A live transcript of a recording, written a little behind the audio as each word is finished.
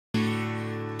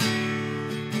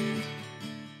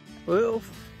Well,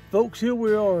 folks, here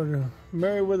we are in the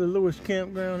Meriwether Lewis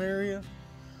Campground area.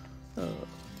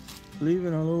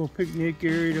 Leaving a little picnic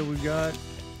area that we got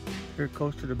here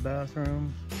close to the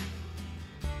bathrooms.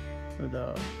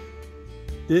 But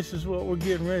this is what we're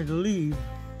getting ready to leave.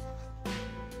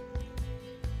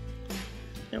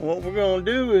 And what we're going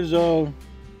to do is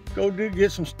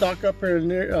get some stock up here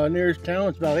nearest town.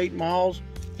 It's about 9 miles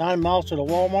to the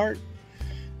Walmart.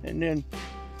 And then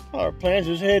our plans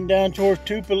is heading down towards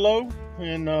Tupelo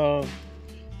and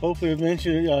hopefully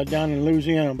eventually down in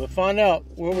Louisiana. But find out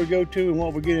where we go to and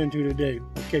what we get into today.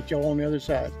 We'll catch y'all on the other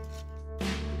side.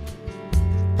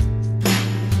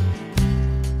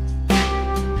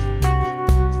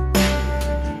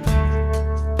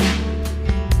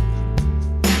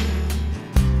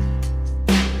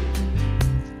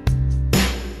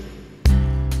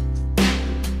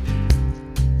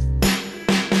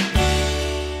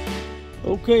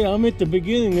 Okay, I'm at the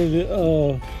beginning of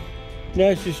the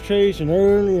Natchez Trace, an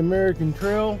early American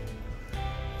trail.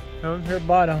 I'm here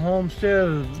by the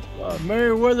homestead of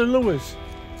Meriwether Lewis.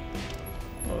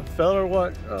 A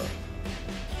fella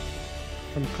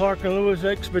from Clark and Lewis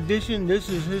Expedition. This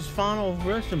is his final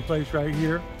resting place right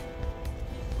here.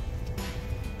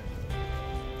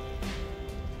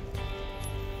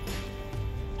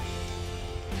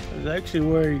 It's actually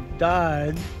where he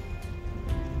died.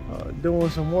 Doing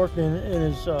some work in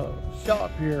his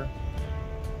shop here.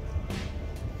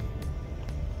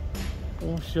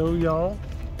 I'll show y'all.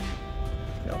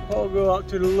 I'll probably go out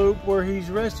to the loop where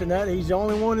he's resting at. He's the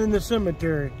only one in the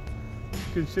cemetery.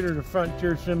 Considered a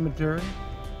frontier cemetery.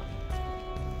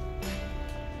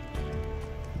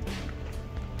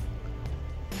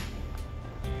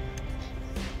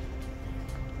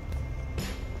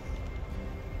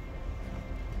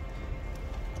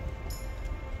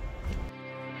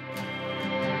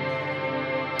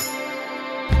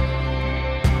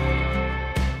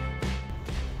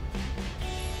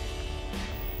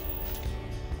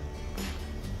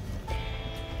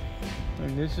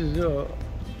 And this is the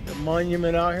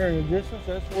monument out here in the distance.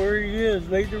 That's where he is,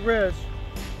 laid to rest.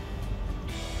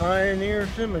 Pioneer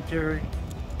Cemetery.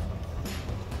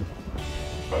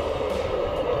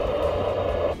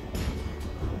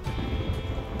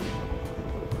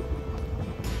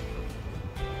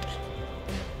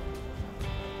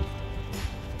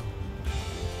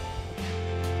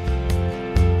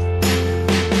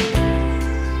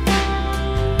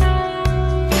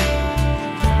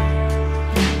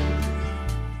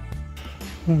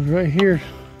 Right here,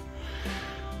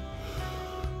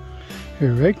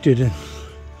 erected in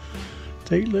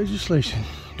state legislation.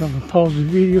 You can pause the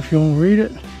video if you want to read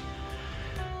it.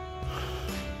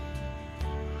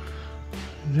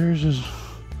 There's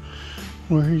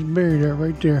where he's buried at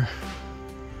right there.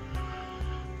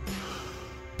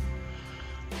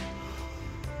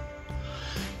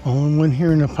 Only one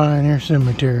here in the Pioneer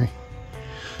Cemetery.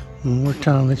 One more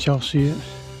time, let y'all see it.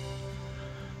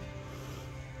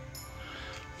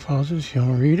 Pause it if you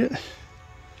want to read it.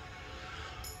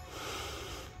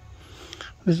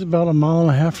 This is about 1.5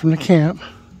 miles from the camp.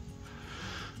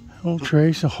 Old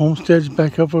Trace, the homestead's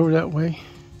back up over that way.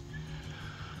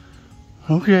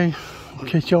 Okay, I'll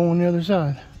catch y'all on the other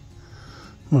side.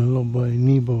 My little buddy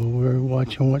Nebo over there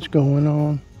watching what's going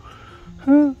on.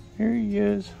 Huh, here he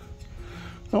is.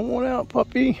 Don't want out,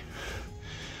 puppy.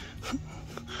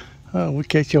 We'll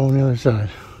catch y'all on the other side.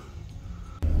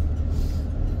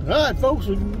 Alright folks,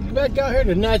 we're back out here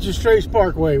to Natchez Trace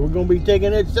Parkway. We're going to be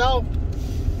taking it south,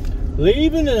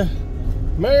 leaving the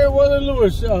Meriwether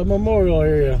Lewis Memorial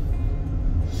area.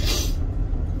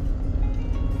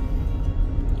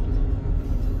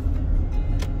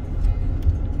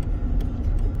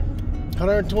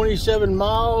 $127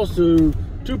 miles to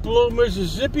Tupelo,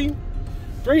 Mississippi.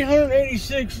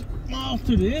 386 miles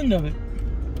to the end of it.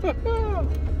 There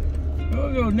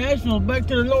we go, Nashville back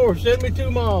to the north,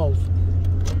 72 miles.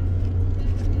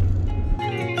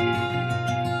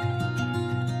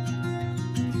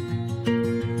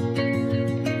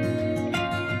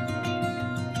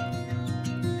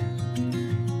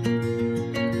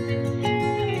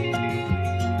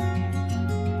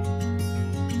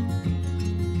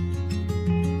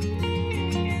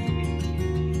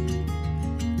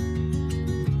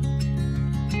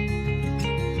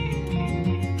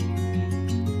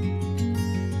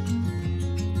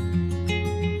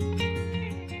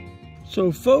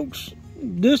 So folks,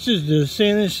 this is the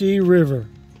Tennessee River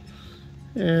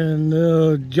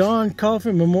and John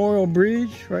Coffin Memorial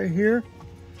Bridge right here,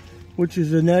 which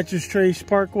is the Natchez Trace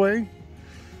Parkway.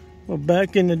 Well,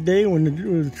 back in the day when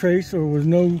the trace there was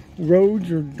no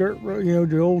roads or dirt road, you know,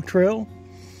 the old trail,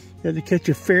 you had to catch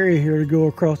a ferry here to go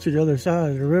across to the other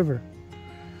side of the river.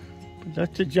 But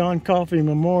that's the John Coffey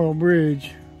Memorial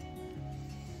Bridge.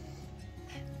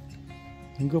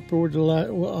 And go up towards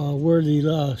where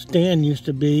the stand used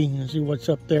to be and see what's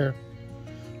up there.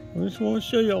 I just want to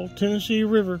show y'all Tennessee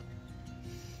River,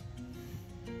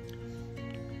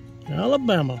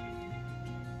 Alabama.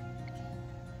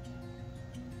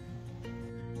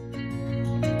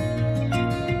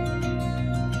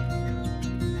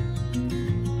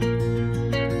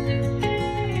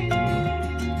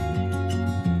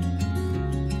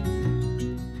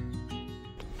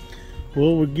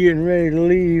 Well, we're getting ready to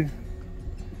leave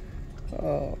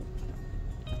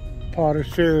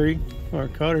Potter's Ferry, or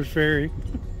Cotter's Ferry.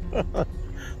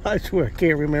 I swear I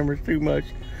can't remember too much.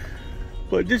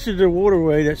 But this is the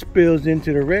waterway that spills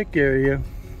into the wreck area,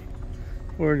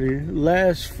 where the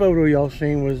last photo y'all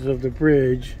seen was of the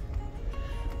bridge.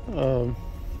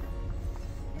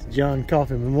 John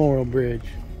Coffey Memorial Bridge.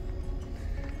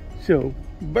 So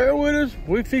bear with us.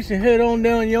 We're fixing to head on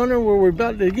down yonder where we're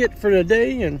about to get for the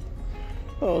day, and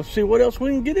see what else we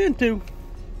can get into.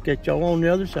 Catch y'all on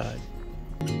the other side.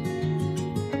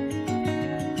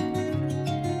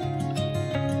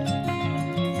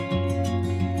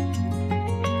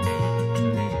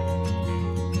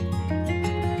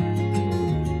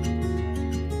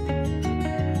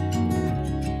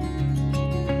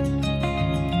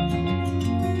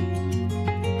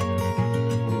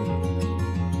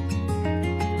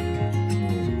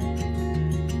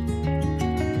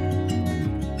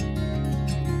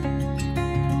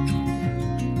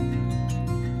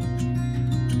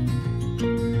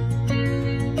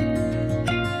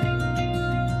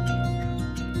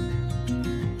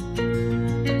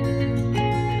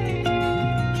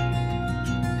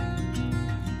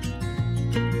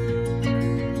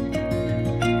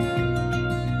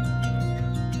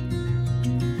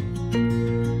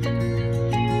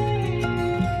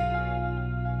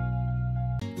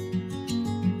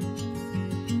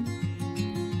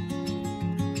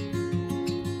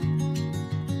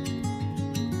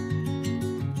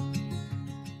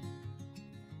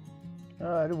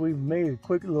 We've made a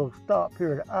quick little stop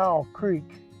here at Owl Creek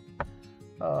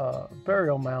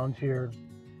burial mounds here.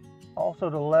 Also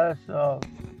the last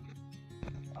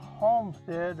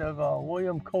homestead of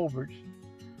William Culbert's.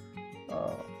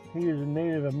 He is a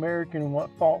Native American what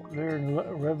fought there in the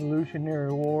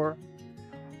Revolutionary War,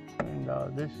 and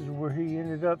this is where he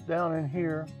ended up, down in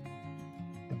here.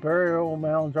 The burial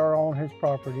mounds are on his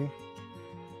property,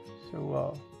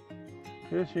 so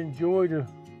just enjoy the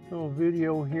little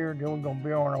video here. Then we're gonna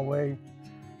be on our way.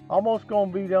 Almost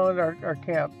gonna be down at our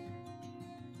camp.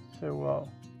 So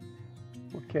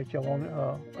we'll catch y'all on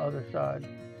the other side.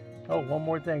 Oh, one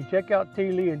more thing. Check out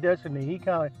T. Lee and Destiny. He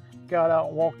kind of got out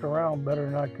and walked around better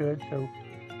than I could, so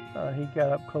he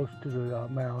got up close to the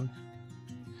mounds.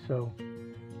 So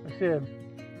like I said,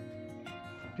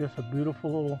 just a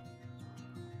beautiful little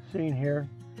scene here.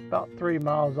 About 3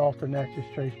 miles off the Natchez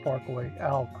Trace Parkway,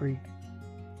 Owl Creek.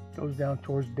 Goes down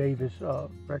towards Davis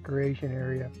Recreation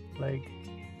Area Lake.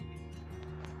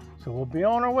 So we'll be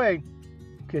on our way.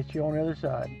 Catch you on the other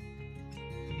side.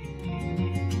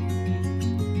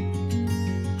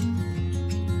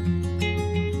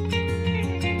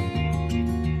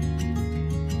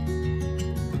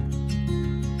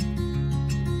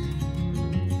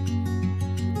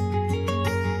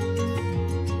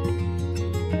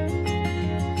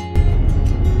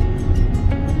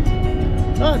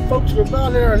 Alright folks, we're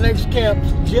about at our next camp,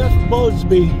 Jeff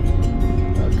Busby.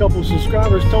 A couple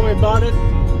subscribers told me about it.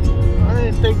 I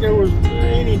didn't think there was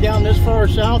any down this far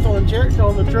south on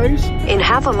the trace. In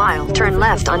half a mile, turn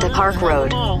left onto Park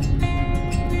Road.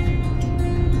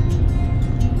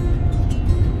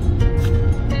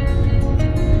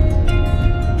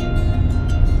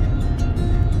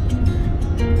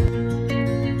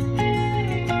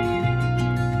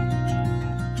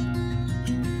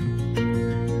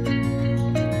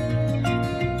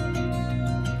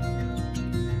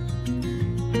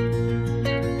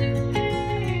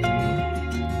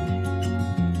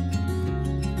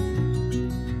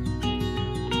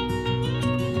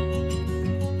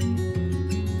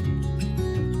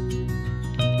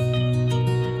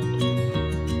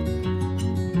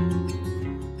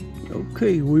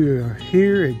 Okay, we are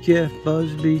here at Jeff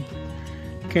Busby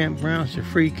Campground. It's a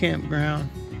free campground.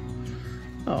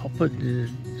 I'll put the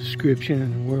description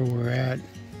and where we're at.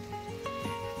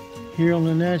 Here on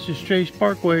the Natchez Trace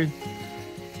Parkway.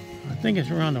 I think it's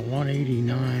around the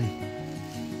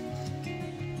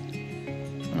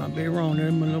 189. I'll be wrong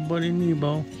there, my little buddy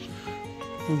Nebo.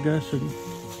 We got some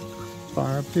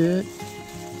fire pit,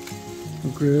 a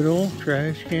griddle,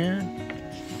 trash can,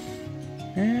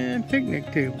 and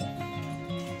picnic table.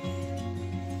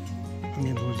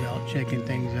 Nibbles out, checking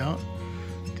things out.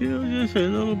 Still just a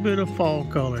little bit of fall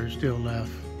color still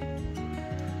left.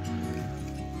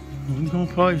 I'm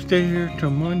gonna probably stay here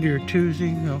till Monday or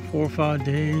Tuesday, 4 or 5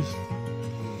 days.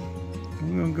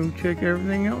 I'm gonna go check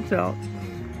everything else out.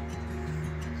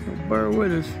 So bear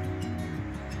with us.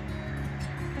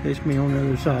 It's me on the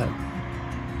other side.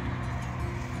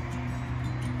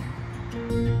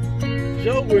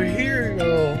 So we're here,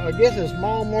 I guess it's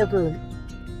mile marker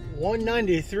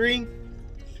 193.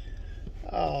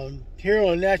 Here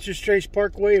on Natchez Trace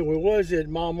Parkway. We was at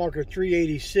mile marker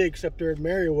 386 up there at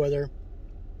Meriwether.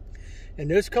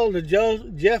 And this is called the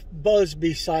Jeff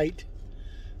Busby site.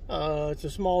 It's a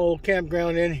small little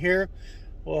campground in here.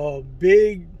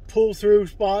 Big pull-through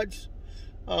spots.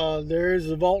 There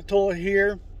is a vault toilet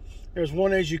here. There's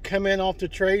one as you come in off the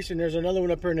trace, and there's another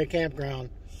one up here in the campground.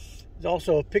 There's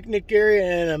also a picnic area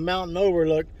and a mountain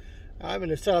overlook. I haven't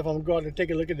decided if I'm going to go out and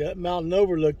take a look at the mountain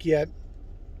overlook yet.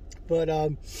 But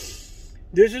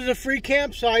this is a free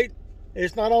campsite.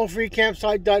 It's not on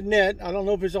freecampsite.net. I don't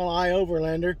know if it's on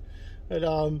iOverlander. But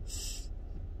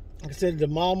like I said, the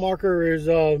mile marker is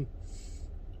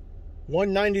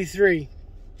 193.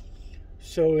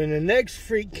 So in the next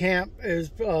free camp is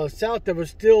south of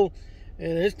us still,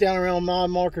 and it's down around mile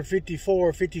marker 54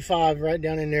 or 55, right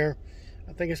down in there.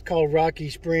 I think it's called Rocky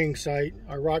Spring site,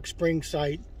 or Rock Spring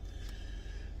site.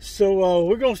 So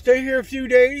we're gonna stay here a few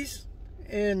days,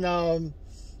 and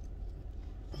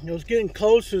it's getting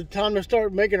close to the time to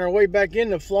start making our way back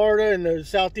into Florida and the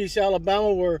southeast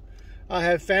Alabama, where I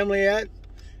have family at,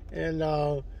 and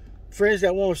friends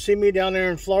that want to see me down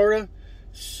there in Florida.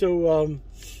 So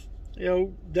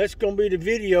that's gonna be the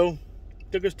video.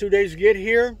 Took us 2 days to get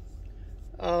here.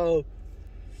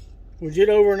 We did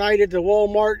overnight at the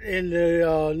Walmart in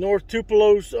the North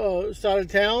Tupelo side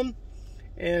of town,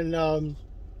 and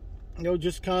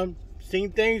just kind of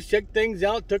seen things, checked things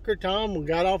out, took our time. We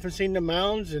got off and seen the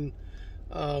mounds and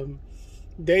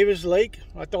Davis Lake.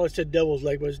 I thought it said Devil's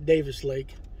Lake, but it's Davis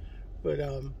Lake. But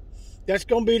that's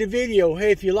gonna be the video. Hey,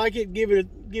 if you like it, give it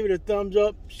a thumbs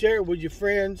up, share it with your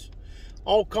friends.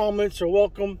 All comments are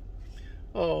welcome.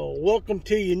 Welcome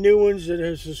to you new ones that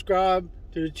have subscribed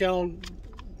to the channel.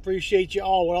 Appreciate you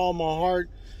all with all my heart.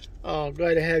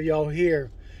 Glad to have y'all here.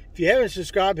 If you haven't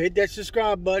subscribed, hit that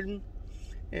subscribe button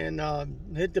and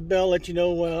hit the bell, let you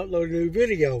know when I upload a new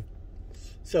video.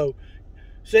 So,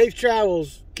 safe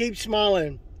travels. Keep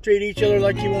smiling. Treat each other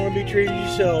like you want to be treated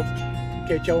yourself.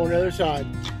 Catch y'all on the other side.